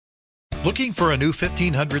Looking for a new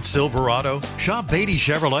 1500 Silverado? Shop Beatty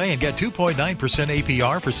Chevrolet and get 2.9%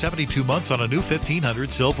 APR for 72 months on a new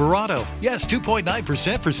 1500 Silverado. Yes,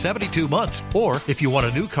 2.9% for 72 months. Or if you want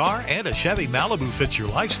a new car and a Chevy Malibu fits your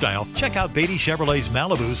lifestyle, check out Beatty Chevrolet's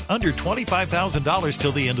Malibus under $25,000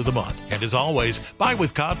 till the end of the month. And as always, buy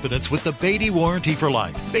with confidence with the Beatty Warranty for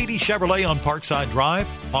Life. Beatty Chevrolet on Parkside Drive,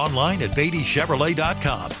 online at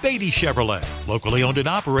BeattyChevrolet.com. Beatty Chevrolet, locally owned and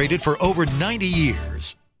operated for over 90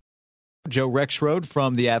 years. Joe Rexrode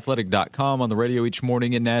from theathletic.com on the radio each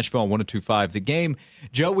morning in Nashville on 102.5 The Game.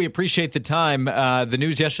 Joe, we appreciate the time. The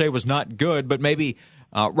news yesterday was not good, but maybe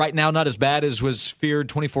right now not as bad as was feared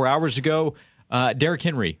 24 hours ago. Derrick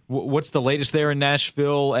Henry, what's the latest there in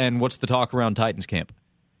Nashville, and what's the talk around Titans camp?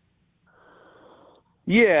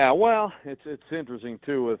 Yeah, well, it's interesting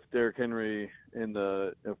too with Derrick Henry.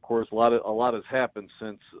 Of course, a lot has happened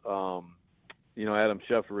since Adam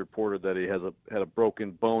Schefter reported that he had a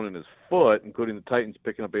broken bone in his foot, including the Titans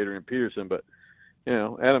picking up Adrian Peterson. But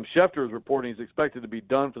Adam Schefter is reporting he's expected to be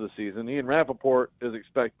done for the season. Ian Rappaport is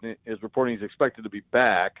reporting he's expected to be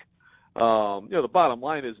back. The bottom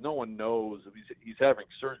line is no one knows if he's having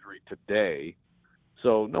surgery today,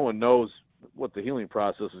 so no one knows what the healing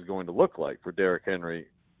process is going to look like for Derrick Henry.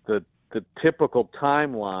 The typical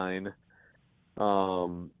timeline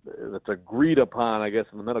that's agreed upon, I guess,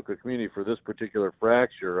 in the medical community for this particular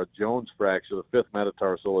fracture, a Jones fracture, the fifth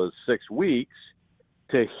metatarsal, is 6 weeks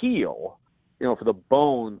to heal, for the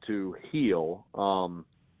bone to heal.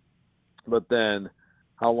 But then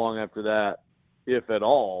how long after that, if at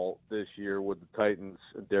all, this year would the Titans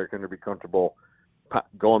and Derrick Henry be comfortable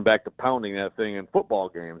going back to pounding that thing in football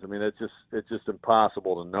games? I mean, it's just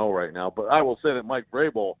impossible to know right now. But I will say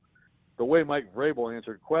that the way Mike Vrabel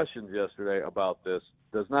answered questions yesterday about this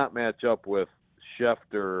does not match up with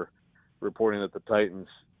Schefter reporting that the Titans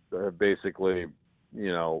have basically,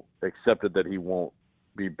 accepted that he won't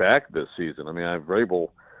be back this season. I mean, Vrabel,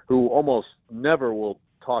 who almost never will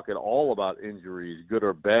talk at all about injuries, good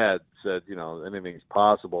or bad, said, anything's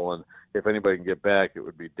possible, and if anybody can get back, it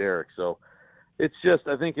would be Derrick. So it's just,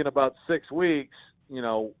 I think in about 6 weeks,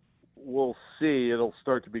 we'll see. It'll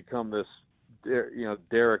start to become this,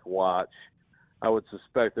 Derrick watch. I would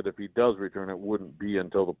suspect that if he does return, it wouldn't be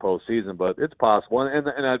until the postseason, but it's possible. And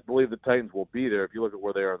I believe the Titans will be there. If you look at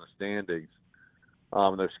where they are in the standings,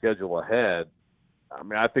 their schedule ahead, I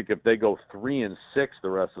mean, I think if they go 3-6 the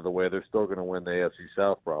rest of the way, they're still going to win the AFC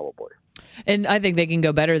South probably. And I think they can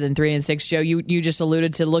go better than 3-6, Joe. You just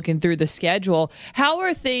alluded to looking through the schedule. How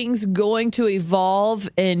are things going to evolve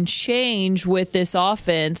and change with this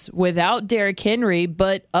offense without Derrick Henry,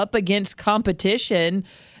 but up against competition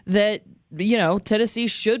that, Tennessee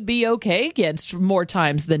should be okay against more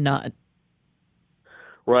times than not?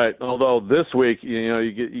 Right. Although this week,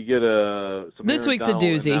 you get some. This Aaron week's a Donald,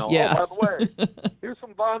 doozy. now, yeah. Oh, by the way, here's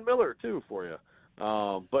some Von Miller too for you.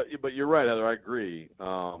 But you're right, Heather. I agree.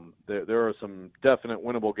 There are some definite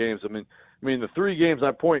winnable games. I mean, the 3 games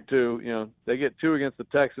I point to, they get 2 against the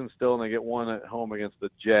Texans still, and they get 1 at home against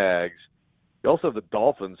the Jags. You also have the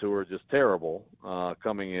Dolphins, who are just terrible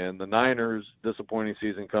coming in. The Niners, disappointing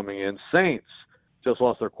season coming in. Saints just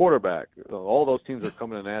lost their quarterback. All those teams are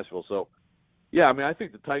coming to Nashville. So, yeah, I mean, I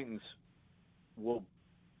think the Titans will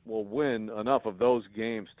win enough of those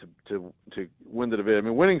games to win the division. I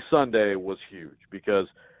mean, winning Sunday was huge because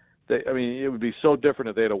it would be so different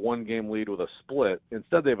if they had a 1-game lead with a split.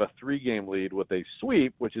 Instead, they have a 3-game lead with a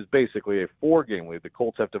sweep, which is basically a 4-game lead. The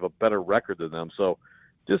Colts have to have a better record than them. So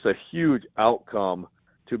just a huge outcome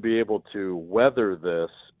to be able to weather this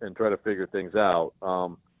and try to figure things out.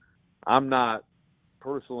 I'm not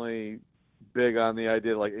personally big on the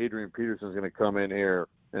idea like Adrian Peterson is going to come in here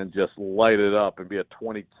and just light it up and be a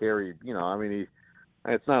 20 carry.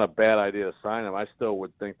 It's not a bad idea to sign him. I still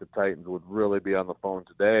would think the Titans would really be on the phone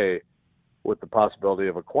today with the possibility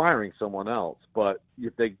of acquiring someone else. But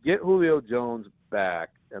if they get Julio Jones back,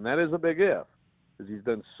 and that is a big if, because he's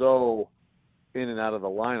been so in and out of the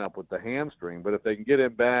lineup with the hamstring. But if they can get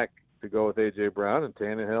him back to go with A.J. Brown and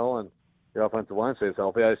Tannehill and the offensive line stays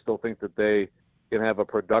healthy, I still think that they can have a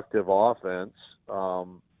productive offense.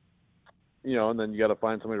 And then you got to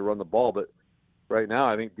find somebody to run the ball. But right now,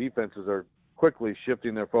 I think defenses are quickly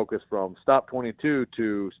shifting their focus from stop 22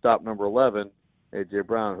 to stop number 11, A.J.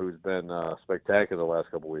 Brown, who's been spectacular the last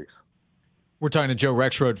couple of weeks. We're talking to Joe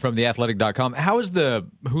Rexrode from theathletic.com. How has the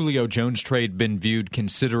Julio Jones trade been viewed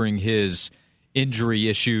considering his injury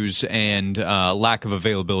issues and lack of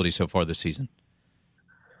availability so far this season?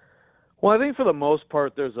 Well, I think for the most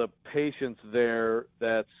part, there's a patience there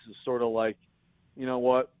that's sort of like, you know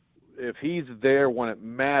what, if he's there when it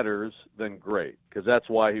matters, then great, because that's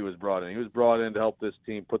why he was brought in. He was brought in to help this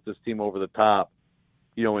team, put this team over the top,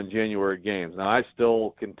 in January games. Now, I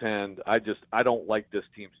still contend, I don't like this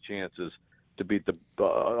team's chances to beat the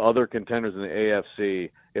other contenders in the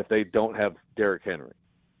AFC if they don't have Derrick Henry.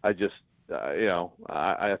 I just,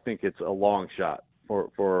 I think it's a long shot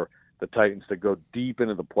for the Titans to go deep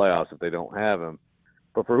into the playoffs if they don't have him.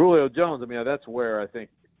 But for Julio Jones, that's where I think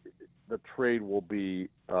the trade will be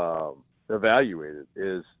evaluated.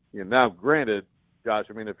 Is now, granted, Josh,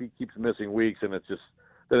 if he keeps missing weeks, and it's just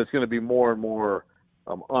that it's going to be more and more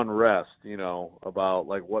unrest, about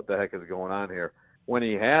like what the heck is going on here. When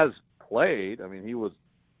he has played, he was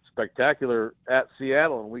spectacular at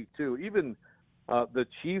Seattle in week 2. Even the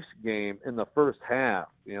Chiefs game in the first half,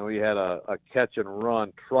 he had a catch and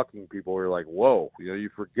run trucking people. You're like, whoa, you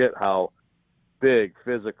forget how big,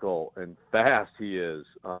 physical, and fast he is.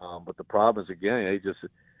 But the problem is, again,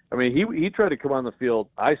 he tried to come on the field.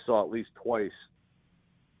 I saw at least twice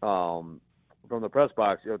from the press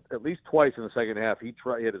box, at least twice in the second half. He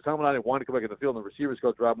had his helmet on. He wanted to come back in the field, and the receivers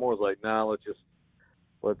coach Rob Moore was like, "Nah, let's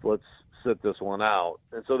sit this one out."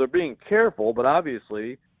 And so they're being careful, but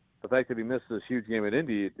obviously the fact that he missed this huge game at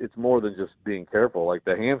Indy, it's more than just being careful. Like,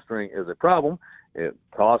 the hamstring is a problem. It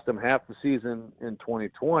cost him half the season in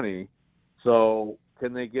 2020. So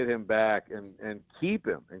can they get him back and keep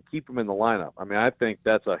him in the lineup? I think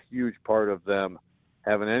that's a huge part of them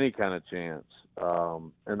having any kind of chance.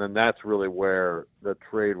 And then that's really where the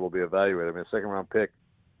trade will be evaluated. A second-round pick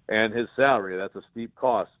and his salary, that's a steep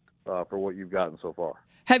cost for what you've gotten so far.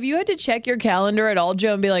 Have you had to check your calendar at all,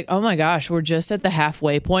 Joe, and be like, oh my gosh, we're just at the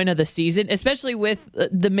halfway point of the season, especially with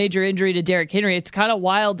the major injury to Derrick Henry? It's kind of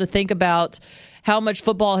wild to think about how much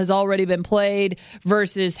football has already been played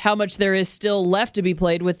versus how much there is still left to be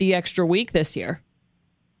played with the extra week this year.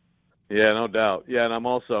 Yeah, no doubt. Yeah, and I'm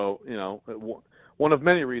also, one of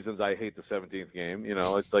many reasons I hate the 17th game.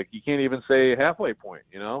 It's like you can't even say halfway point,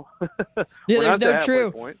 Yeah, there's no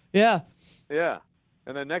true. Point. Yeah. Yeah.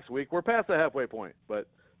 And then next week we're past the halfway point. But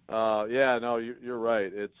you're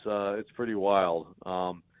right. It's pretty wild.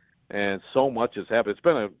 And so much has happened.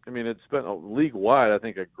 It's been a league-wide, I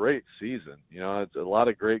think, a great season. It's a lot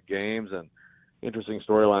of great games and interesting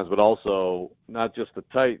storylines, but also not just the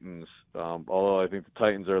Titans, although I think the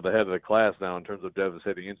Titans are the head of the class now in terms of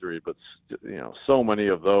devastating injury, but, so many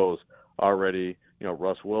of those already,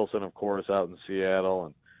 Russ Wilson, of course, out in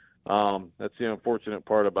Seattle. And that's the unfortunate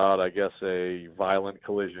part about, I guess, a violent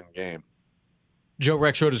collision game. Joe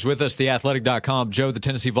Rexrode is with us, theathletic.com. Joe, the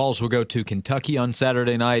Tennessee Vols will go to Kentucky on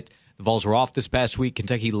Saturday night. The Vols were off this past week.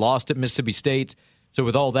 Kentucky lost at Mississippi State. So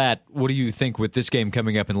with all that, what do you think with this game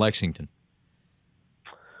coming up in Lexington?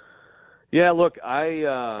 Yeah, look,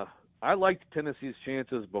 I liked Tennessee's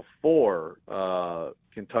chances before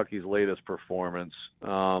Kentucky's latest performance.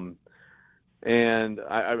 And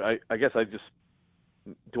I guess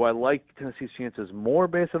do I like Tennessee's chances more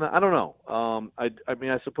based on that? I don't know. I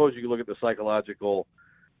suppose you could look at the psychological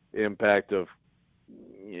impact of,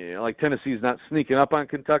 like Tennessee's not sneaking up on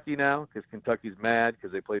Kentucky now because Kentucky's mad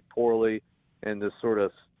because they played poorly, and this sort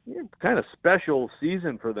of kind of special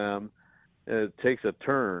season for them takes a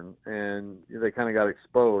turn, and they kind of got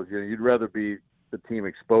exposed. You'd rather be the team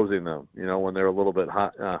exposing them, when they're a little bit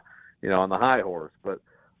hot, on the high horse. But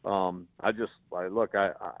I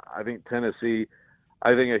think Tennessee.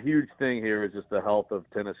 I think a huge thing here is just the health of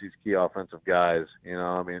Tennessee's key offensive guys.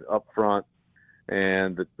 Up front,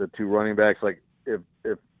 and the two running backs. Like, if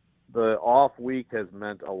the off week has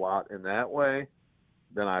meant a lot in that way,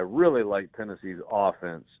 then I really like Tennessee's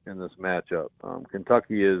offense in this matchup.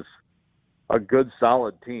 Kentucky is a good,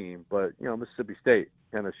 solid team, but Mississippi State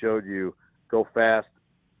kind of showed you go fast,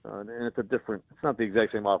 and it's not the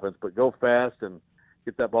exact same offense, but go fast and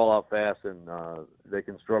get that ball out fast, and they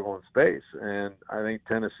can struggle in space. And I think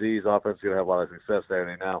Tennessee's offense is going to have a lot of success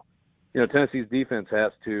there. Now, Tennessee's defense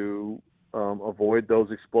has to avoid those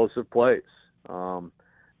explosive plays.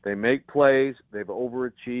 They make plays, they've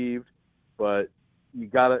overachieved, but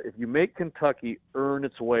if you make Kentucky earn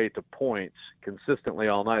its way to points consistently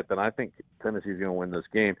all night, then I think Tennessee's going to win this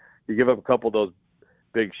game. You give up a couple of those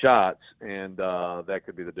big shots, and that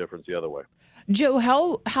could be the difference the other way. Joe,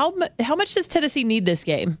 how much does Tennessee need this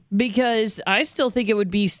game? Because I still think it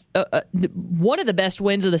would be one of the best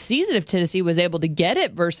wins of the season if Tennessee was able to get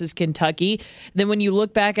it versus Kentucky. Then when you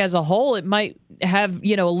look back as a whole, it might have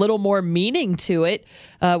a little more meaning to it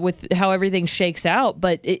with how everything shakes out.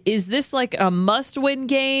 But is this like a must-win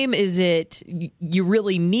game? Is it you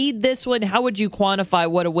really need this one? How would you quantify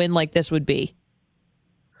what a win like this would be?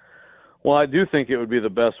 Well, I do think it would be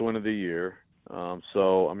the best win of the year.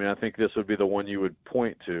 So, I mean, I think this would be the one you would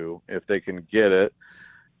point to if they can get it.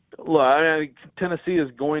 Look, I mean, Tennessee is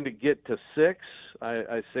going to get to 6.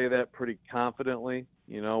 I say that pretty confidently,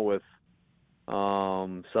 with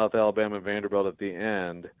South Alabama and Vanderbilt at the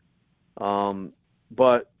end.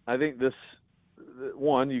 But I think this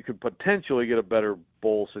one, you could potentially get a better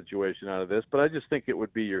bowl situation out of this, but I just think it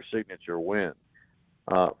would be your signature win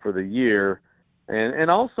for the year.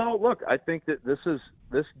 And also, look, I think that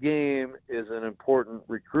this game is an important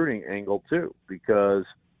recruiting angle too, because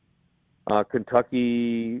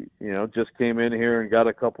Kentucky, just came in here and got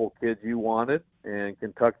a couple kids you wanted, and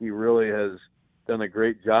Kentucky really has done a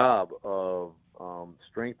great job of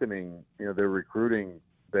strengthening, their recruiting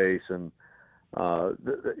base, and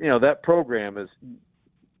that program is.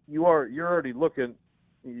 You're already looking.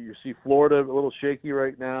 You see Florida a little shaky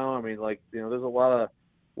right now. I mean, there's a lot of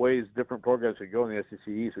ways different programs could go in the SEC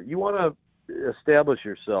East. But you want to establish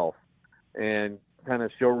yourself and kind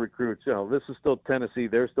of show recruits, this is still Tennessee,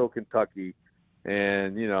 they're still Kentucky,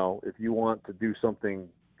 and if you want to do something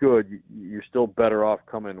good, you're still better off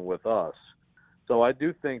coming with us. So I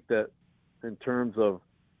do think that in terms of,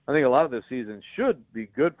 I think a lot of this season should be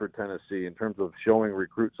good for Tennessee in terms of showing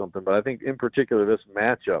recruits something, but I think in particular this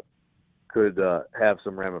matchup could have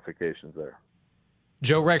some ramifications there.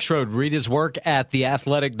 Joe Rexrode, read his work at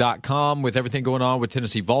theathletic.com with everything going on with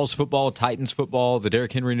Tennessee Vols football, Titans football, the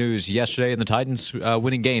Derrick Henry news yesterday, and the Titans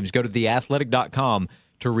winning games. Go to theathletic.com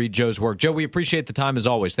to read Joe's work. Joe, we appreciate the time as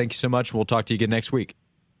always. Thank you so much. We'll talk to you again next week.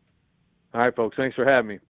 All right, folks. Thanks for having me.